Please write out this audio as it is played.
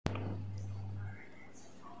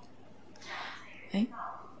诶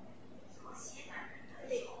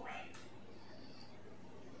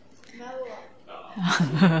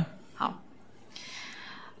好，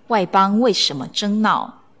外邦为什么争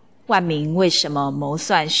闹？万民为什么谋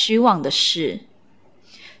算虚妄的事？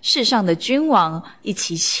世上的君王一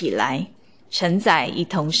起起来，臣宰一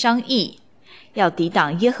同商议，要抵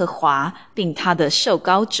挡耶和华并他的受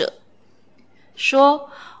膏者，说：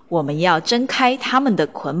我们要挣开他们的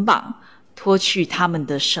捆绑，脱去他们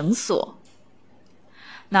的绳索。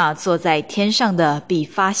那坐在天上的必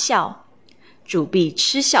发笑，主必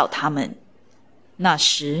嗤笑他们。那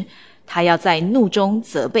时，他要在怒中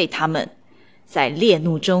责备他们，在烈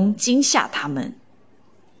怒中惊吓他们，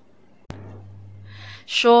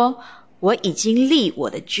说：我已经立我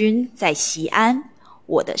的君在锡安，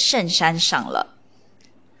我的圣山上了。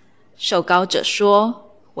受膏者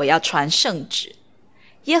说：我要传圣旨。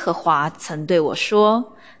耶和华曾对我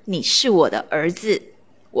说：你是我的儿子，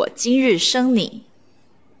我今日生你。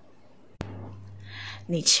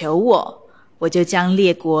你求我，我就将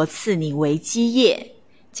列国赐你为基业，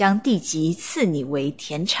将地极赐你为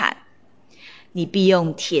田产。你必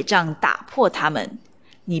用铁杖打破他们，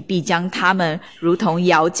你必将他们如同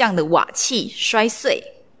窑匠的瓦器摔碎。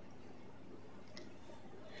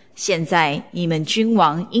现在你们君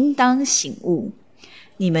王应当醒悟，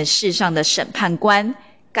你们世上的审判官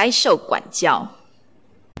该受管教。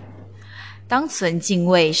当存敬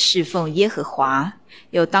畏侍奉耶和华，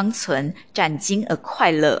又当存战兢而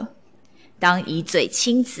快乐。当以嘴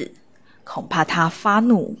亲子，恐怕他发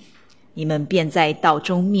怒，你们便在道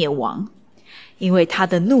中灭亡。因为他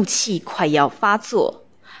的怒气快要发作，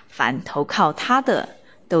凡投靠他的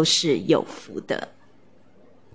都是有福的。